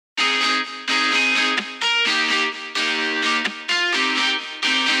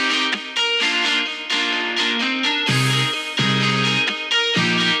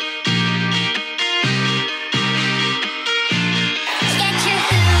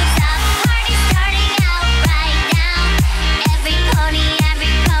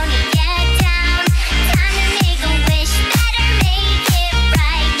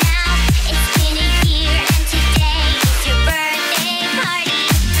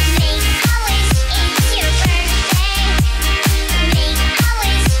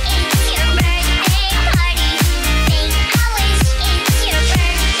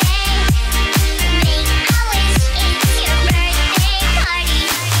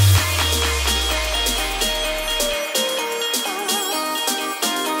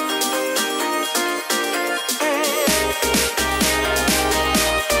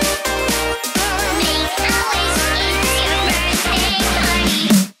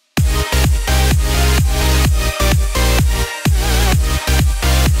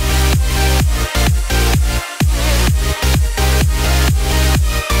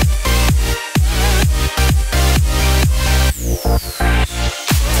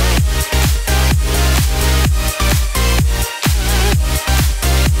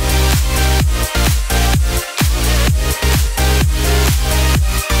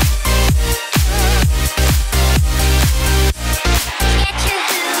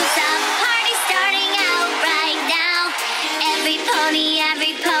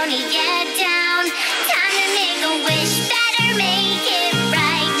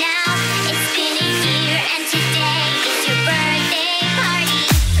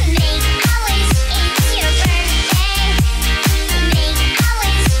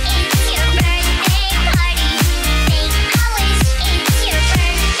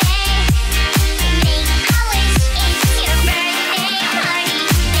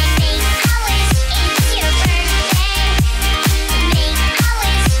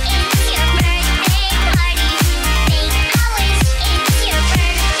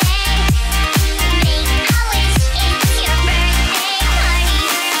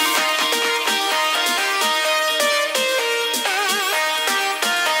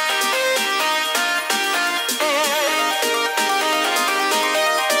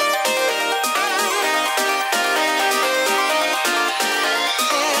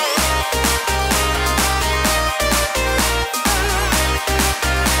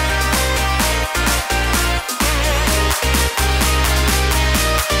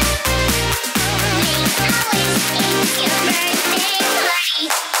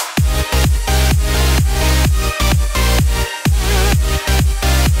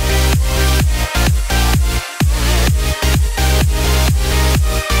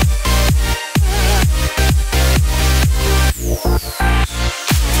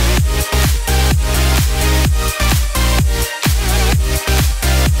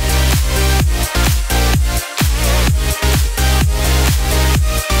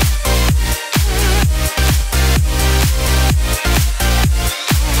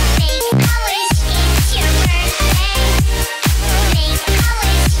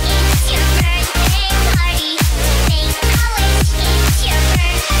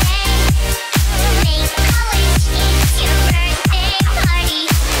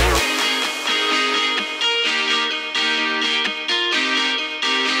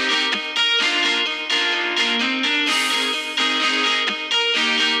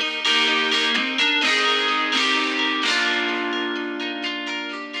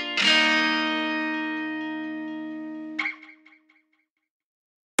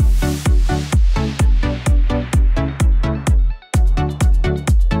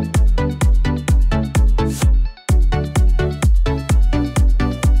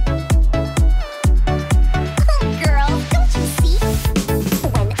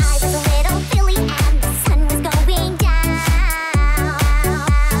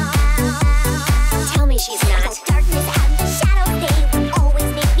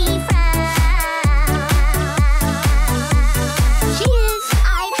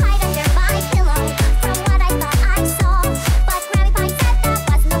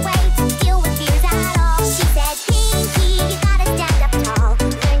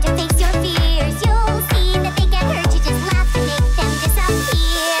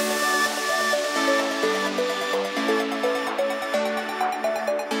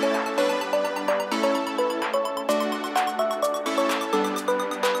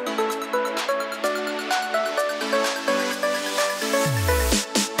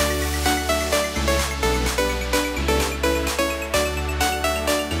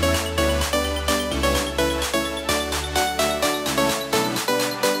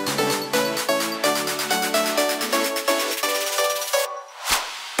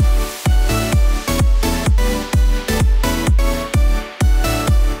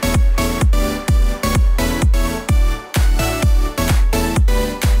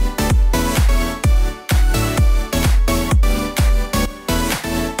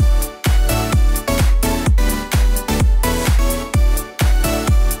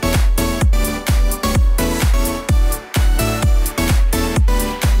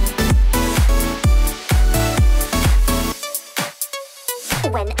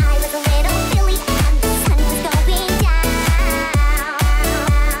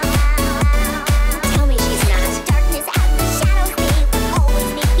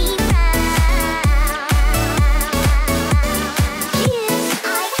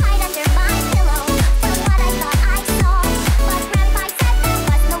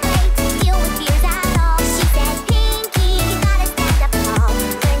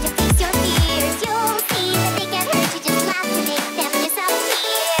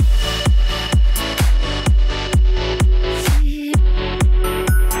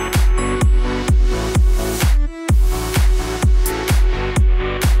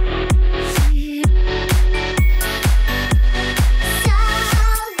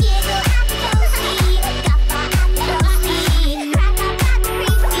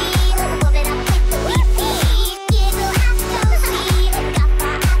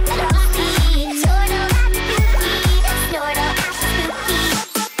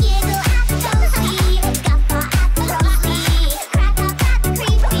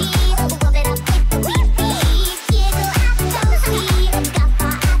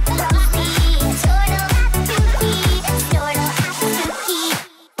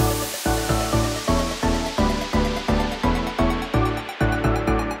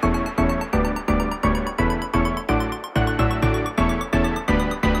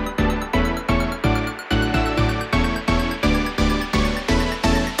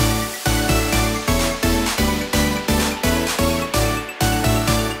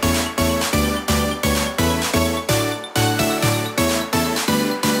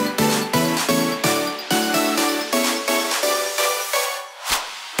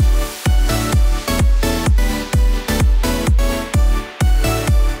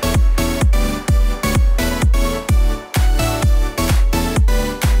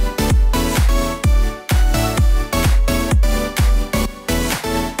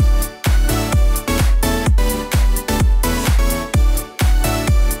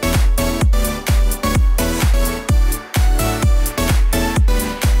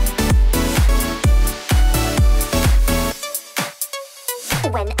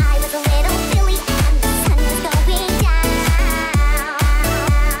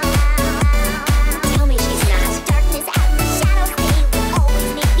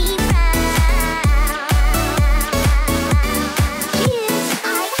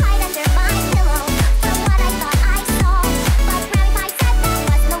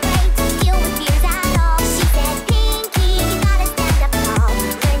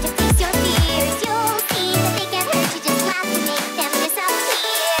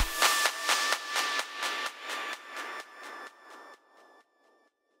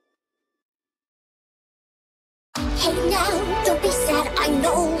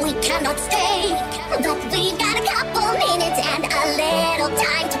cannot stay, but we've got a couple minutes and a little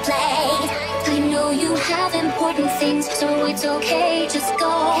time to play. I know you have important things, so it's okay, just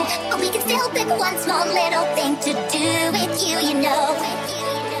go. But we can still pick one small little thing to do with you, you know.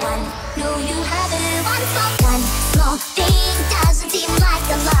 No, you haven't. One small thing doesn't seem like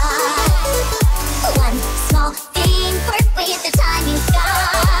a lot. One small thing worth with the time you've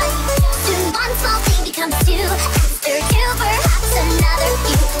got. Soon one small thing becomes two. After two, perhaps another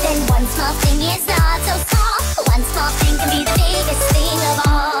few. Then one small thing is not so small. One small thing can be the biggest thing of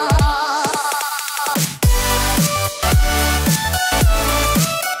all.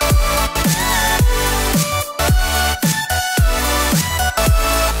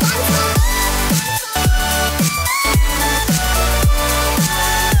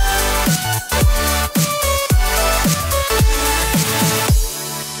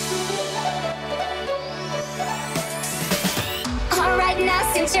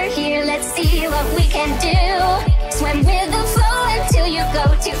 Since you're here, let's see what we can do. Swim with the flow until you go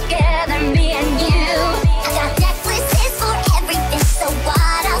together, me and you. I got necklaces for everything, so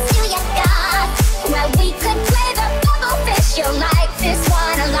what else do you got? Well, we could play the bubble fish, you'll like this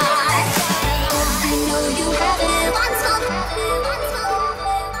one a lot. I know you have it, one small.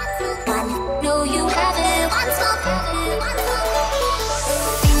 No, you have it, one small.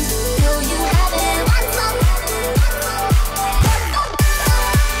 No, you have it, one small.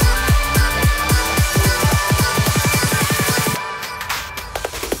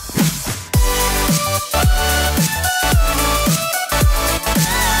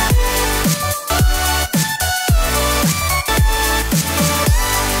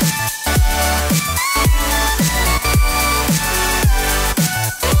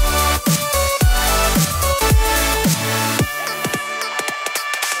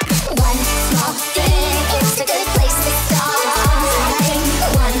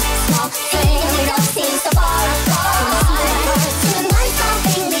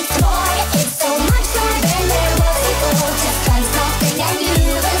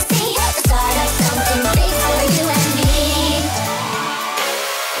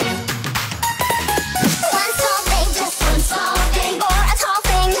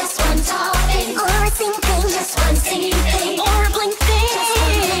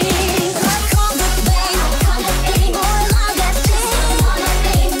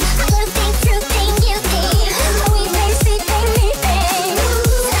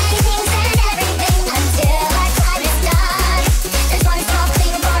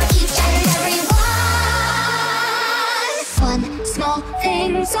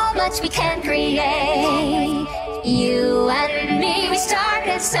 We can create. You and me, we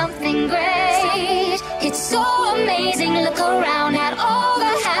started something great. It's so amazing, look around at all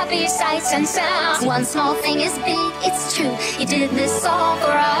the happy sights and sounds. One small thing is big, it's true, you did this all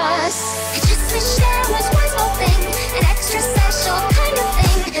for us. I just wish there was one small thing, an extra special kind of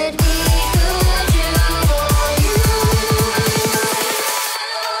thing that we could do.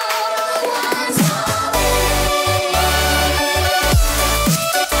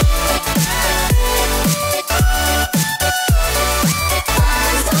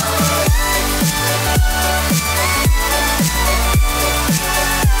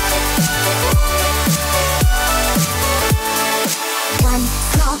 One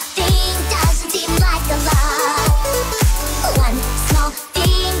small thing